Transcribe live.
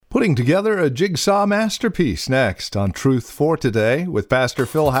putting together a jigsaw masterpiece next on Truth for Today with Pastor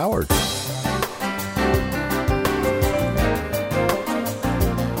Phil Howard.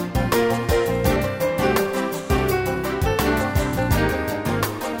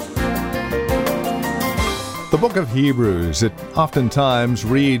 The book of Hebrews, it oftentimes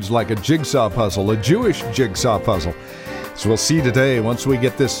reads like a jigsaw puzzle, a Jewish jigsaw puzzle. So we'll see today, once we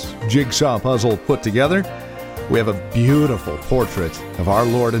get this jigsaw puzzle put together, we have a beautiful portrait of our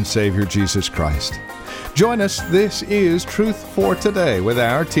Lord and Savior Jesus Christ. Join us. This is Truth for Today with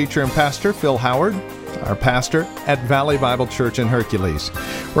our teacher and pastor, Phil Howard, our pastor at Valley Bible Church in Hercules.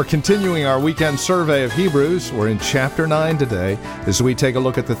 We're continuing our weekend survey of Hebrews. We're in chapter 9 today as we take a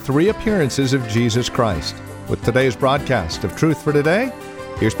look at the three appearances of Jesus Christ. With today's broadcast of Truth for Today,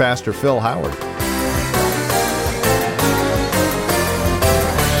 here's Pastor Phil Howard.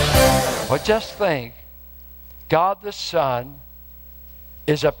 Well, just think, God the Son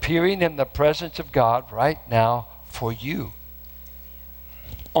is appearing in the presence of God right now for you,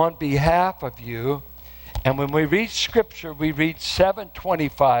 on behalf of you. And when we read Scripture, we read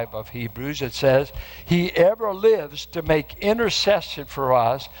 7:25 of Hebrews. It says, He ever lives to make intercession for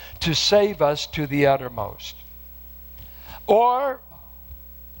us, to save us to the uttermost. Or,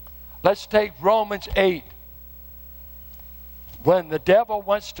 let's take Romans 8. When the devil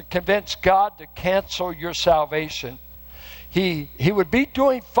wants to convince God to cancel your salvation, he would be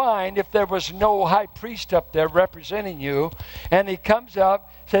doing fine if there was no high priest up there representing you. And he comes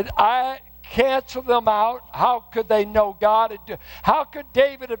up, said, I cancel them out. How could they know God? How could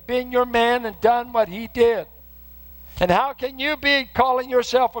David have been your man and done what he did? And how can you be calling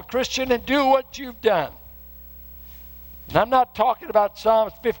yourself a Christian and do what you've done? And I'm not talking about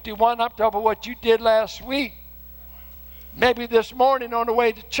Psalms 51. I'm talking about what you did last week. Maybe this morning on the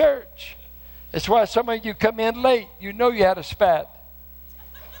way to church. That's why some of you come in late. You know you had a spat.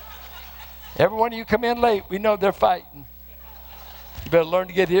 Every one of you come in late. We know they're fighting. You better learn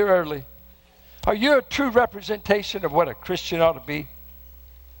to get here early. Are you a true representation of what a Christian ought to be?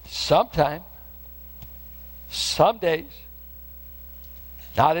 Sometime. Some days.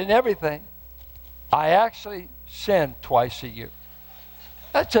 Not in everything. I actually sin twice a year.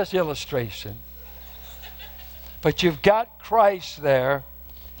 That's just illustration. But you've got Christ there,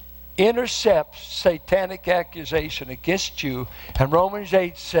 intercepts satanic accusation against you. And Romans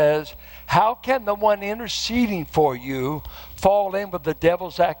 8 says, how can the one interceding for you fall in with the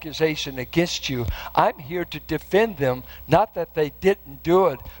devil's accusation against you? I'm here to defend them, not that they didn't do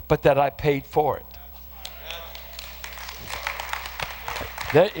it, but that I paid for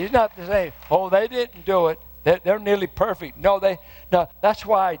it. He's not saying, oh, they didn't do it. They're nearly perfect. No, that's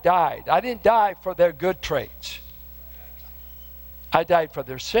why I died. I didn't die for their good traits. I died for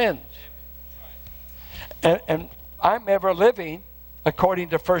their sins. And I'm ever living, according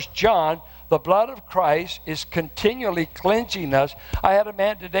to 1 John, the blood of Christ is continually cleansing us. I had a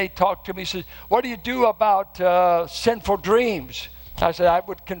man today talk to me. He says, what do you do about sinful dreams? I said, I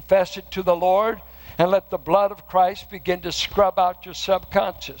would confess it to the Lord and let the blood of Christ begin to scrub out your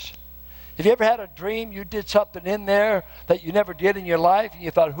subconscious. Have you ever had a dream you did something in there that you never did in your life, and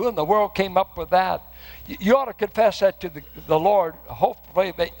you thought, who in the world came up with that? You ought to confess that to the Lord.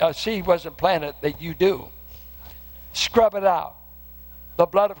 Hopefully a seed wasn't planted that you do. Scrub it out. The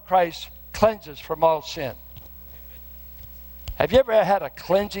blood of Christ cleanses from all sin. Have you ever had a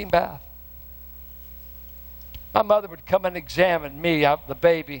cleansing bath? My mother would come and examine me, the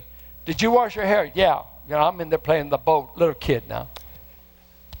baby. Did you wash your hair? Yeah. I'm in there playing the boat, little kid now.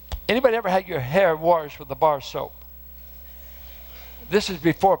 Anybody ever had your hair washed with a bar soap? This is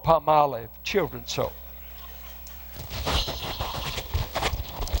before Palmolive, children's soap.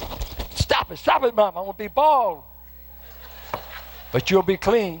 Stop it, Mom. I'm going to be bald. But you'll be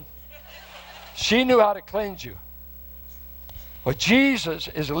clean. She knew how to cleanse you. Well, Jesus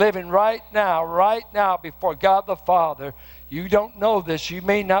is living right now before God the Father. You don't know this. You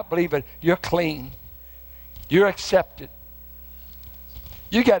may not believe it. You're clean. You're accepted.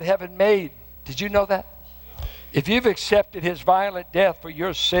 You got heaven made. Did you know that? If you've accepted his violent death for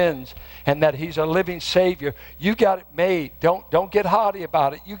your sins and that he's a living Savior, you got it made. Don't get haughty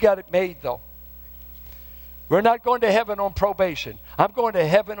about it. You got it made, though. We're not going to heaven on probation. I'm going to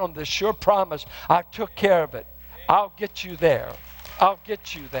heaven on the sure promise. I took care of it. I'll get you there. I'll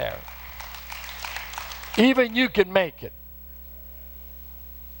get you there. Even you can make it.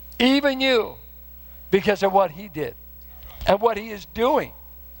 Even you, because of what he did and what he is doing.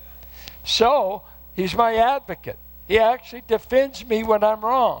 So, he's my advocate. He actually defends me when I'm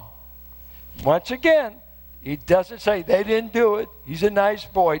wrong. Once again, he doesn't say they didn't do it. He's a nice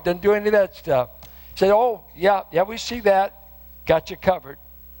boy. Doesn't do any of that stuff. He said, oh, yeah, we see that. Got you covered.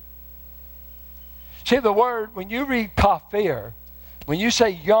 See, the word, when you read kafir, when you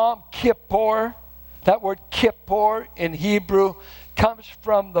say Yom Kippur, that word Kippur in Hebrew comes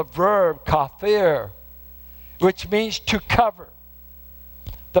from the verb kafir, which means to cover.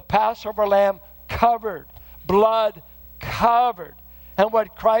 The Passover lamb covered, blood covered. And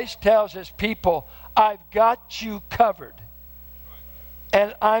what Christ tells his people, I've got you covered.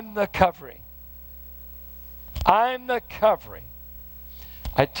 And I'm the covering. I'm the covering.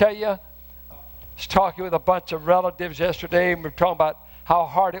 I tell you, I was talking with a bunch of relatives yesterday, and we were talking about how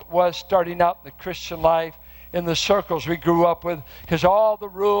hard it was starting out in the Christian life in the circles we grew up with, because all the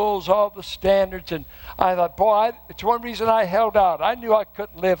rules, all the standards, and I thought, boy, it's one reason I held out. I knew I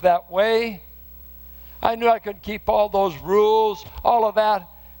couldn't live that way. I knew I couldn't keep all those rules, all of that,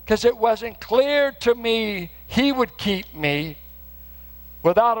 because it wasn't clear to me he would keep me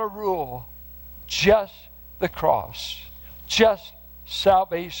without a rule, just the cross, just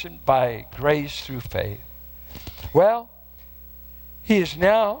salvation by grace through faith. Well, he is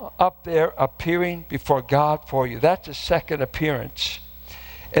now up there appearing before God for you. That's a second appearance.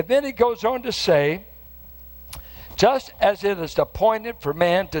 And then he goes on to say, just as it is appointed for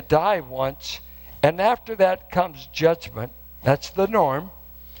man to die once, and after that comes judgment. That's the norm.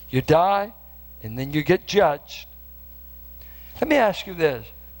 You die, and then you get judged. Let me ask you this.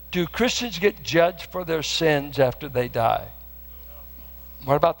 Do Christians get judged for their sins after they die?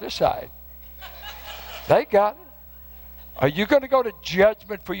 What about this side? They got it. Are you going to go to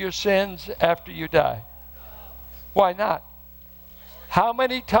judgment for your sins after you die? Why not? How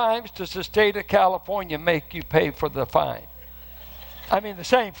many times does the state of California make you pay for the fine? I mean, the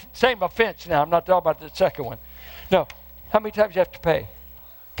same offense now. I'm not talking about the second one. No. How many times do you have to pay?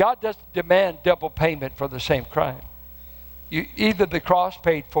 God doesn't demand double payment for the same crime. Either the cross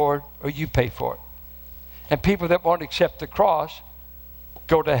paid for it or you pay for it. And people that won't accept the cross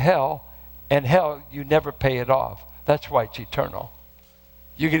go to hell, and hell, you never pay it off. That's why it's eternal.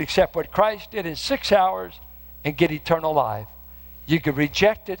 You can accept what Christ did in 6 hours and get eternal life. You can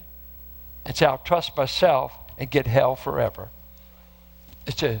reject it and say, I'll trust myself and get hell forever.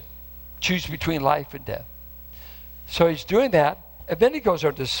 It's a choose between life and death. So he's doing that, and then he goes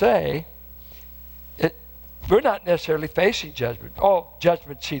on to say, we're not necessarily facing judgment. Oh,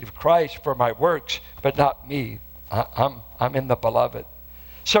 judgment seat of Christ for my works, but not me. I'm in the beloved.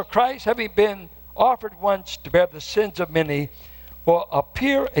 So Christ, having been offered once to bear the sins of many, will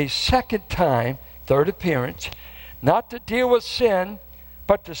appear a second time, third appearance, not to deal with sin,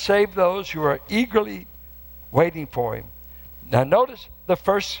 but to save those who are eagerly waiting for him. Now notice the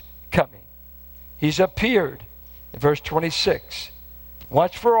first coming. He's appeared in verse 26,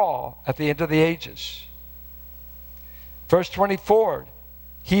 once for all at the end of the ages. Verse 24,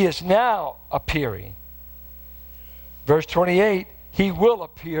 he is now appearing. Verse 28, he will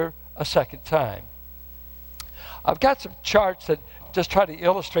appear a second time. I've got some charts that just try to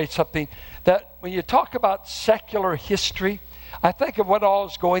illustrate something that when you talk about secular history, I think of what all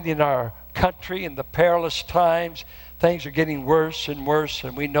is going in our country in the perilous times. Things are getting worse and worse,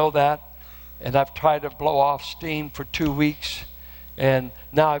 and we know that. And I've tried to blow off steam for 2 weeks, and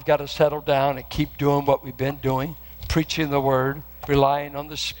now I've got to settle down and keep doing what we've been doing, preaching the word, relying on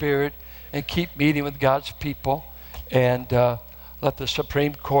the Spirit, and keep meeting with God's people, and let the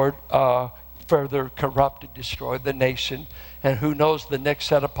Supreme Court further corrupt and destroy the nation. And who knows the next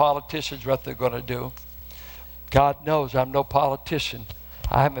set of politicians what they're going to do. God knows I'm no politician.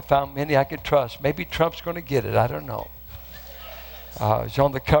 I haven't found many I can trust. Maybe Trump's going to get it. I don't know. He's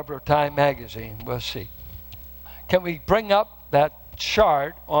on the cover of Time magazine. We'll see. Can we bring up that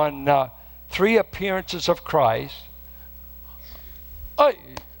chart on 3 appearances of Christ?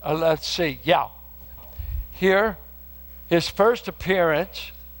 Let's see. Yeah. Here, his first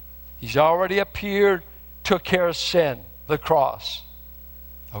appearance, he's already appeared, took care of sin, the cross.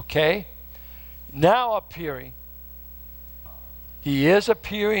 Okay? Now appearing. He is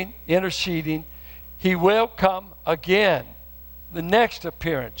appearing, interceding. He will come again. The next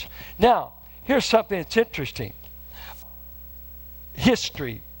appearance. Now, here's something that's interesting.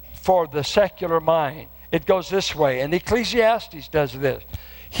 History for the secular mind. It goes this way, and Ecclesiastes does this.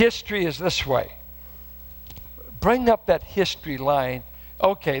 History is this way. Bring up that history line.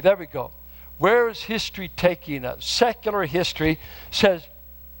 Okay, there we go. Where is history taking us? Secular history says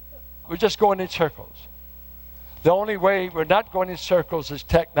we're just going in circles. The only way we're not going in circles is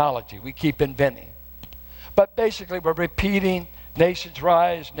technology. We keep inventing. But basically, we're repeating nations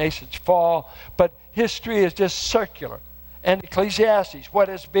rise, nations fall. But history is just circular. And Ecclesiastes, what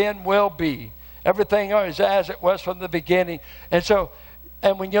has been will be. Everything is as it was from the beginning.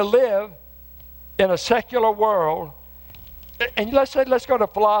 And when you live in a secular world, And let's go to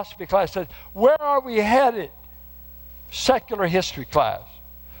philosophy class. Said, where are we headed? Secular history class,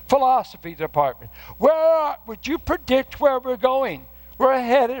 philosophy department. Would you predict where we're going? We're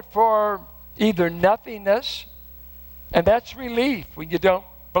headed for either nothingness, and that's relief when you don't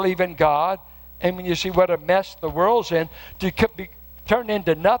believe in God, and when you see what a mess the world's in, to be turned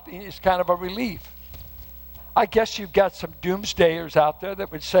into nothing is kind of a relief. I guess you've got some doomsdayers out there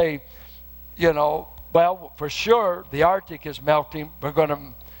that would say, well, for sure, the Arctic is melting. We're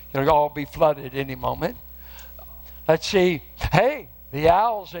going to all be flooded any moment. Let's see. Hey, the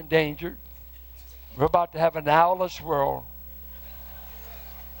owl's endangered. We're about to have an owlless world.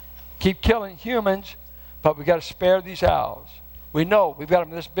 Keep killing humans, but we got to spare these owls. We know we've got them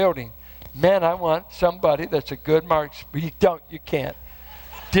in this building. Man, I want somebody that's a good marksman. You can't.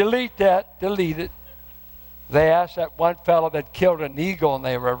 Delete it. They asked that one fellow that killed an eagle, and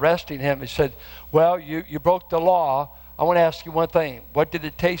they were arresting him. He said, well, you broke the law. I want to ask you one thing. What did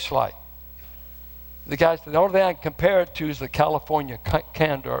it taste like? The guy said, the only thing I can compare it to is the California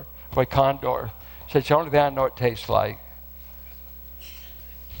condor. He said, it's the only thing I know it tastes like.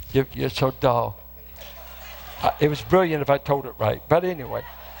 You're so dull. It was brilliant if I told it right. But anyway.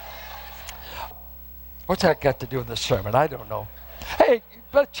 What's that got to do with the sermon? I don't know. Hey,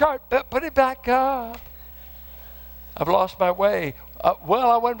 put it back up. I've lost my way. Well,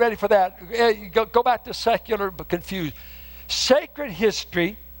 I wasn't ready for that. Go back to secular but confused. Sacred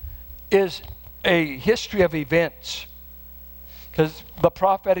history is a history of events, because the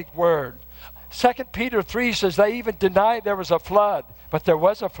prophetic word. 2 Peter 3 says they even denied there was a flood, but there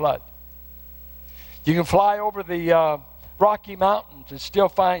was a flood. You can fly over the Rocky Mountains and still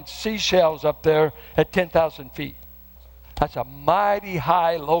find seashells up there at 10,000 feet. That's a mighty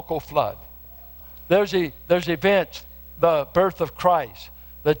high local flood. There's events, the birth of Christ,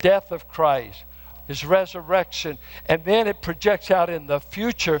 the death of Christ, his resurrection, and then it projects out in the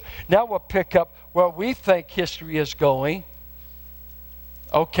future. Now we'll pick up where we think history is going.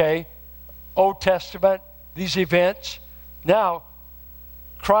 Okay, Old Testament, these events. Now,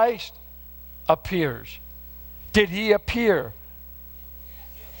 Christ appears. Did he appear?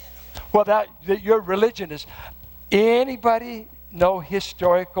 Well, that your religion is. Anybody know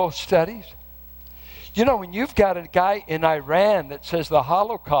historical studies? When you've got a guy in Iran that says the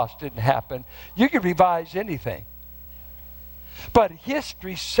Holocaust didn't happen, you can revise anything. But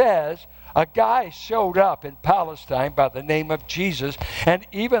history says a guy showed up in Palestine by the name of Jesus, and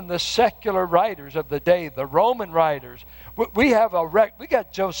even the secular writers of the day, the Roman writers, we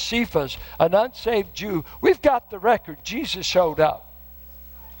got Josephus, an unsaved Jew. We've got the record. Jesus showed up.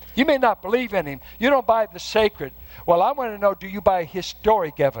 You may not believe in him. You don't buy the sacred. Well, I want to know, do you buy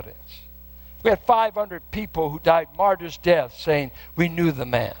historic evidence? We had 500 people who died martyrs' death saying, we knew the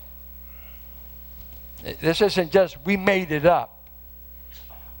man. This isn't just, we made it up.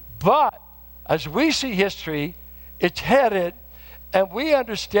 But as we see history, it's headed, and we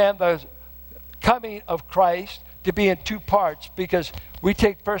understand the coming of Christ to be in two parts, because we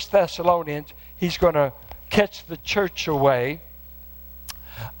take 1 Thessalonians, he's going to catch the church away.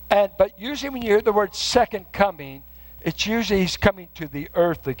 But usually when you hear the word second coming, it's usually he's coming to the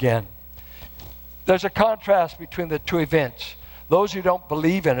earth again. There's a contrast between the two events. Those who don't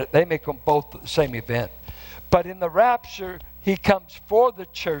believe in it, they make them both the same event. But in the rapture, he comes for the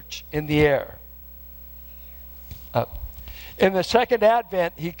church in the air. In the second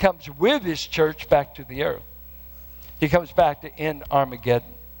advent, he comes with his church back to the earth. He comes back to end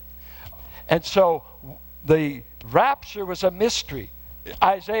Armageddon. And so the rapture was a mystery.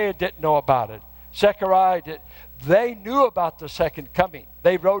 Isaiah didn't know about it. Zechariah did. They knew about the second coming.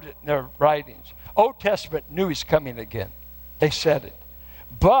 They wrote it in their writings. Old Testament knew he's coming again. They said it.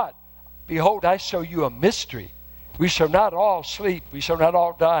 But, behold, I show you a mystery. We shall not all sleep. We shall not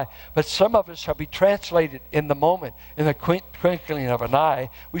all die. But some of us shall be translated in the moment, in the twinkling of an eye.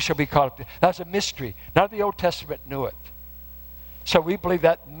 We shall be caught up. That's a mystery. None of the Old Testament knew it. So we believe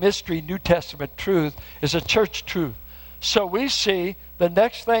that mystery, New Testament truth, is a church truth. So we see the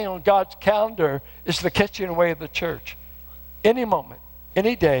next thing on God's calendar is the catching away of the church. Any moment,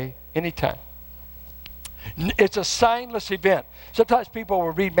 any day, any time. It's a signless event. Sometimes people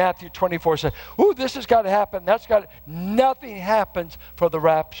will read Matthew 24 and say, ooh, this has got to happen, that's got to. Nothing happens for the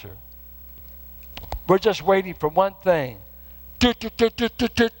rapture. We're just waiting for one thing.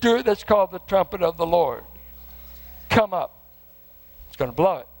 That's called the trumpet of the Lord. Come up. It's going to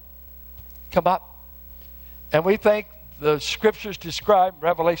blow it. Come up. And we think the scriptures describe,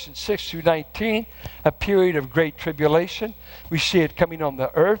 Revelation 6 through 19, a period of great tribulation. We see it coming on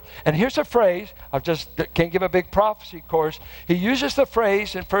the earth. And here's a phrase, I just can't give a big prophecy course. He uses the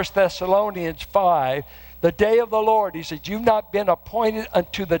phrase in 1 Thessalonians 5 The day of the Lord. He said, you've not been appointed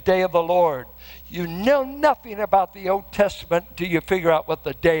unto the day of the Lord. You know nothing about the Old Testament until you figure out what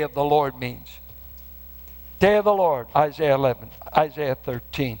the day of the Lord means. Day of the Lord, Isaiah 11, Isaiah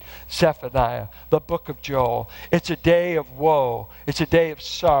 13, Zephaniah, the book of Joel. It's a day of woe. It's a day of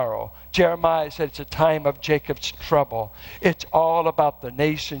sorrow. Jeremiah said it's a time of Jacob's trouble. It's all about the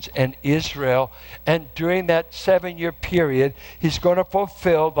nations and Israel. And during that 7-year period, he's going to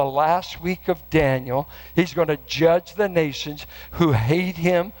fulfill the last week of Daniel. He's going to judge the nations who hate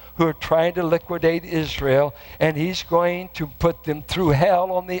him, who are trying to liquidate Israel, and he's going to put them through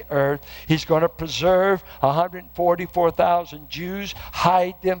hell on the earth. He's going to preserve 144,000 Jews,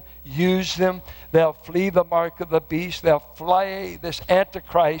 hide them, use them. They'll flee the mark of the beast. They'll fly this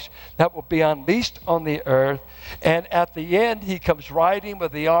Antichrist that will be unleashed on the earth. And at the end, he comes riding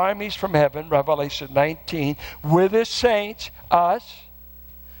with the armies from heaven, Revelation 19, with his saints, us.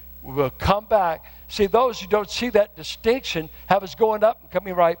 We will come back. See, those who don't see that distinction have us going up and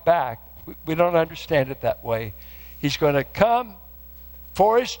coming right back. We don't understand it that way. He's going to come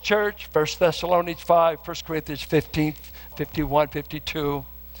for his church, 1 Thessalonians 5, 1 Corinthians 15, 51, 52.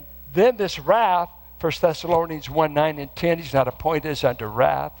 Then this wrath, 1 Thessalonians 1, 9 and 10, he's not appointed as unto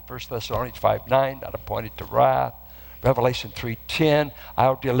wrath. 1 Thessalonians 5, 9, not appointed to wrath. Revelation 3, 10,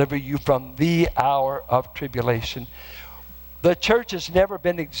 I'll deliver you from the hour of tribulation. The church has never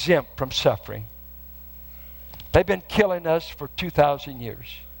been exempt from suffering. They've been killing us for 2,000 years.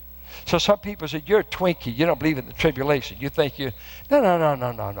 So some people say, you're a Twinkie. You don't believe in the tribulation. You think you...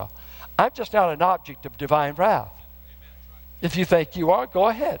 No. I'm just not an object of divine wrath. If you think you are, go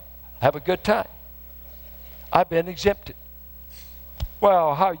ahead. Have a good time. I've been exempted.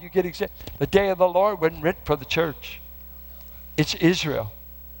 Well, how you get exempt? The day of the Lord wasn't written for the church. It's Israel,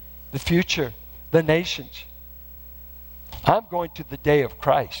 the future, the nations. I'm going to the day of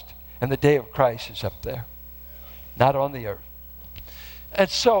Christ, and the day of Christ is up there, not on the earth. And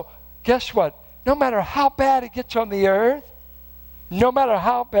so, guess what? No matter how bad it gets on the earth, no matter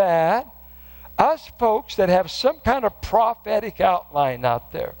how bad, us folks that have some kind of prophetic outline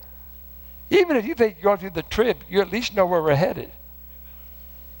out there, even if you think you're going through the trib, you at least know where we're headed.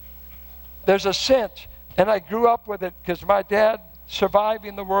 There's a sense, and I grew up with it because my dad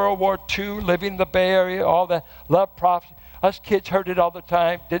surviving the World War II, living in the Bay Area, all that, loved prophecy. Us kids heard it all the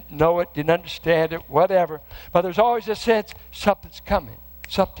time, didn't know it, didn't understand it, whatever. But there's always a sense, something's coming,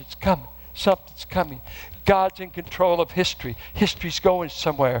 something's coming, something's coming. God's in control of history. History's going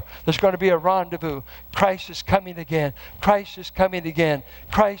somewhere. There's going to be a rendezvous. Christ is coming again. Christ is coming again.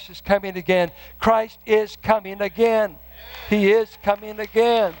 Christ is coming again. Christ is coming again. He is coming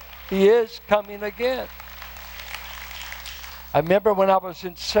again. He is coming again. I remember when I was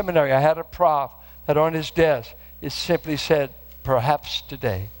in seminary, I had a prof that on his desk, it simply said, perhaps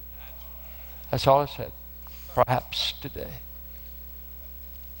today. That's all it said. Perhaps today.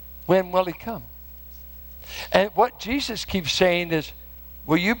 When will he come? And what Jesus keeps saying is,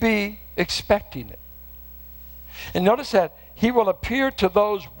 will you be expecting it? And notice that he will appear to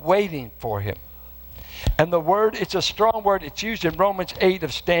those waiting for him. And the word, it's a strong word. It's used in Romans 8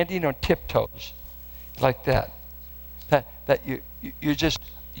 of standing on tiptoes. Like that. That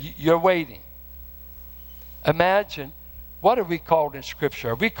you're waiting. Imagine, what are we called in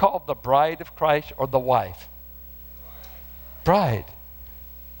Scripture? Are we called the bride of Christ or the wife? Bride.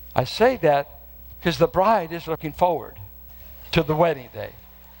 I say that because the bride is looking forward to the wedding day.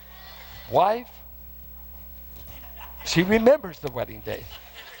 Wife, she remembers the wedding day.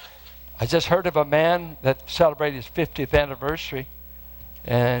 I just heard of a man that celebrated his 50th anniversary,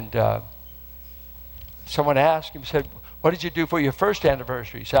 and someone asked him, said, what did you do for your first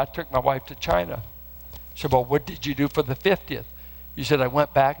anniversary? He said, I took my wife to China. I said, well, what did you do for the 50th? He said, I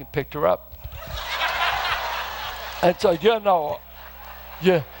went back and picked her up. And so, you know,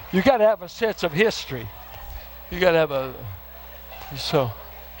 you got to have a sense of history. You got to have a... So,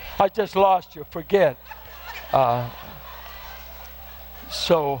 I just lost you. Forget.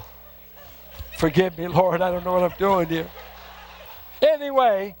 So, forgive me, Lord. I don't know what I'm doing here.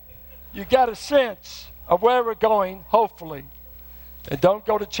 Anyway, you got a sense of where we're going, hopefully. And don't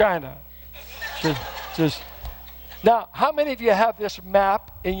go to China. Just now, how many of you have this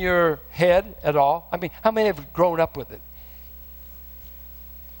map in your head at all? I mean, how many have grown up with it?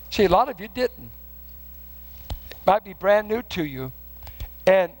 See, a lot of you didn't. It might be brand new to you.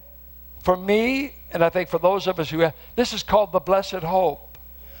 And for me, and I think for those of us who have, this is called the blessed hope.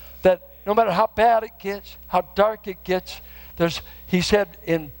 That no matter how bad it gets, how dark it gets, he said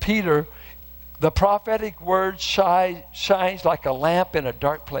in Peter, the prophetic word shines like a lamp in a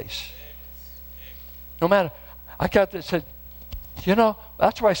dark place. No matter, I got this, said, You know,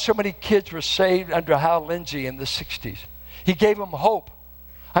 that's why so many kids were saved under Hal Lindsey in the 60s. He gave them hope.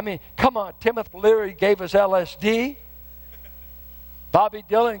 I mean, come on, Timothy Leary gave us LSD. Bobby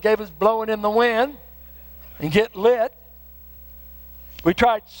Dylan gave us blowing in the wind and get lit. We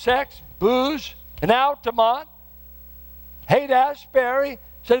tried sex, booze, and Altamont. Haight-Ashbury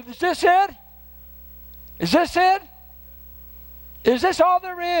said, is this it? Is this it? Is this all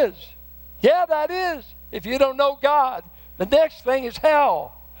there is? Yeah, that is. If you don't know God, the next thing is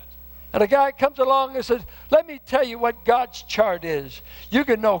hell. And a guy comes along and says, let me tell you what God's chart is. You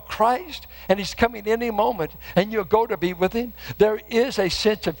can know Christ, and He's coming any moment, and you'll go to be with Him. There is a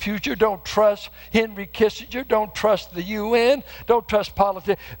sense of future. Don't trust Henry Kissinger. Don't trust the UN. Don't trust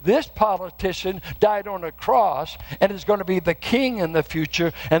politics. This politician died on a cross and is going to be the king in the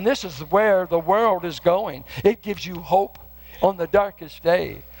future, and this is where the world is going. It gives you hope on the darkest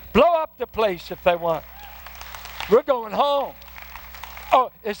day. Blow up the place if they want. We're going home. Oh,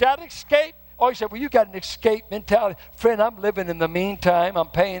 is that escape? Oh, he said, well, you got an escape mentality. Friend, I'm living in the meantime. I'm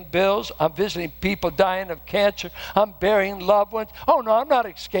paying bills. I'm visiting people dying of cancer. I'm burying loved ones. Oh, no, I'm not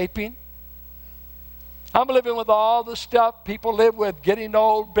escaping. I'm living with all the stuff people live with, getting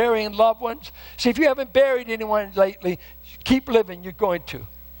old, burying loved ones. See, if you haven't buried anyone lately, keep living. You're going to.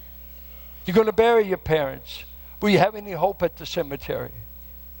 You're going to bury your parents. Will you have any hope at the cemetery?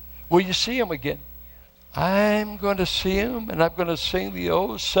 Will you see them again? I'm going to see Him, and I'm going to sing the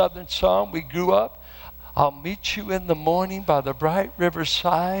old Southern song we grew up. I'll meet you in the morning by the bright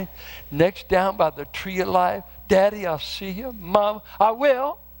riverside, next down by the tree of life. Daddy, I'll see you. Mom, I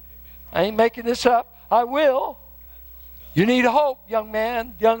will. I ain't making this up. I will. You need hope, young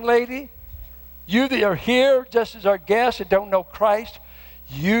man, young lady. You that are here just as our guests and don't know Christ,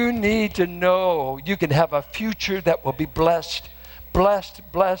 you need to know you can have a future that will be blessed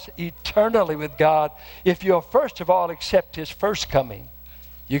eternally with God if you'll first of all accept His first coming.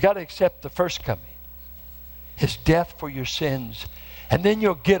 You got to accept the first coming, His death for your sins, and then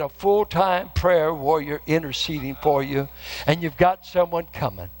you'll get a full-time prayer warrior interceding for you, and you've got someone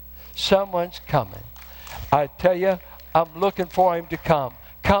coming. Someone's coming. I tell you, I'm looking for Him to come.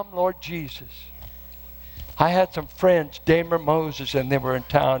 Come, Lord Jesus. I had some friends, Damer Moses, and they were in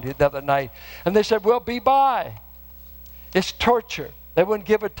town the other night, and they said, we'll be by. It's torture. They wouldn't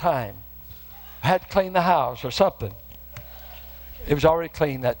give it time. I had to clean the house or something. It was already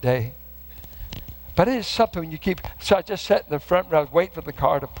clean that day. But it is something when you keep... So I just sat in the front row. I was waiting for the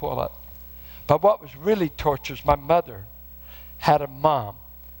car to pull up. But what was really torturous, my mother had a mom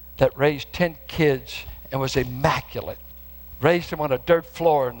that raised 10 kids and was immaculate. Raised them on a dirt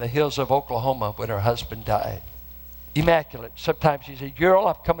floor in the hills of Oklahoma when her husband died. Immaculate. Sometimes she said, girl,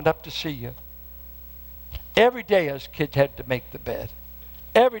 I'm coming up to see you. Every day us kids had to make the bed.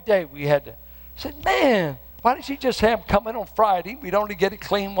 Every day we had to. I said, man, why didn't she just have them come in on Friday? We'd only get it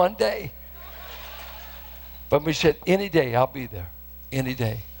clean one day. But we said, any day I'll be there. Any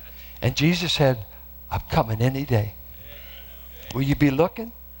day. And Jesus said, I'm coming any day. Will you be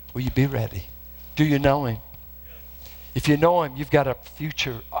looking? Will you be ready? Do you know Him? If you know Him, you've got a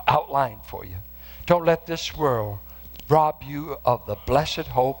future outlined for you. Don't let this world rob you of the blessed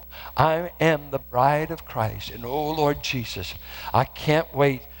hope. I am the bride of Christ. And oh, Lord Jesus, I can't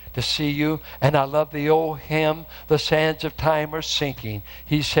wait to see you. And I love the old hymn, the sands of time are sinking.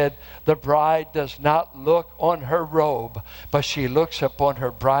 He said, the bride does not look on her robe, but she looks upon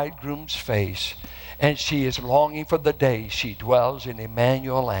her bridegroom's face. And she is longing for the day she dwells in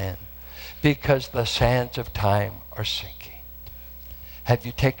Emmanuel land, because the sands of time are sinking. Have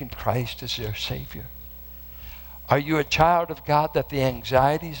you taken Christ as your Savior? Are you a child of God that the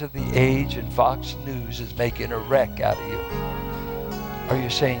anxieties of the age and Fox News is making a wreck out of you? Are you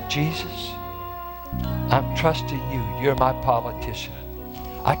saying, Jesus, I'm trusting you. You're my politician.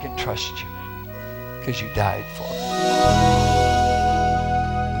 I can trust you because you died for me.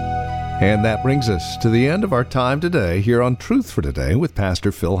 And that brings us to the end of our time today here on Truth for Today with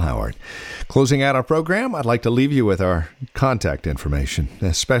Pastor Phil Howard. Closing out our program, I'd like to leave you with our contact information,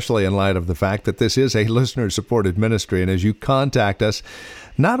 especially in light of the fact that this is a listener-supported ministry. And as you contact us,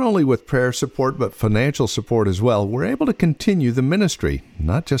 not only with prayer support, but financial support as well, we're able to continue the ministry,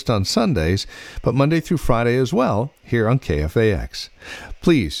 not just on Sundays, but Monday through Friday as well, here on KFAX.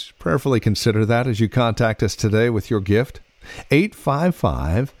 Please prayerfully consider that as you contact us today with your gift.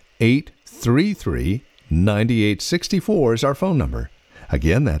 855-833-9864 is our phone number.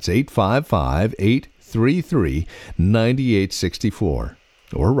 Again, that's 855-833-9864.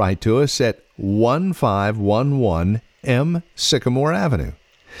 Or write to us at 1511 M. Sycamore Avenue,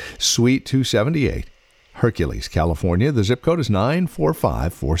 Suite 278, Hercules, California. The zip code is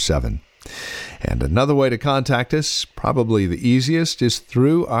 94547. And another way to contact us, probably the easiest, is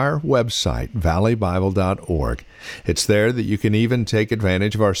through our website, valleybible.org. It's there that you can even take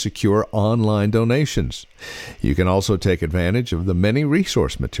advantage of our secure online donations. You can also take advantage of the many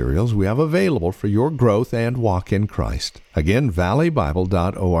resource materials we have available for your growth and walk in Christ. Again,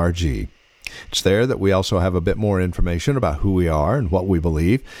 valleybible.org. It's there that we also have a bit more information about who we are and what we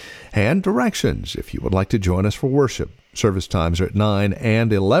believe, and directions if you would like to join us for worship. Service times are at 9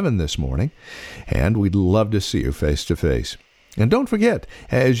 and 11 this morning, and we'd love to see you face to face. And don't forget,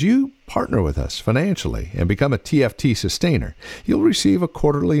 as you partner with us financially and become a TFT sustainer, you'll receive a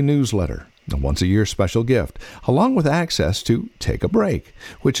quarterly newsletter, a once-a-year special gift, along with access to Take a Break,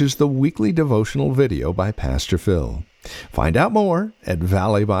 which is the weekly devotional video by Pastor Phil. Find out more at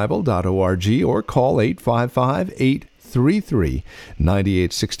valleybible.org or call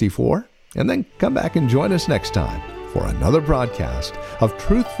 855-833-9864, and then come back and join us next time for another broadcast of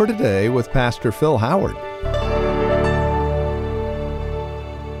Truth for Today with Pastor Phil Howard.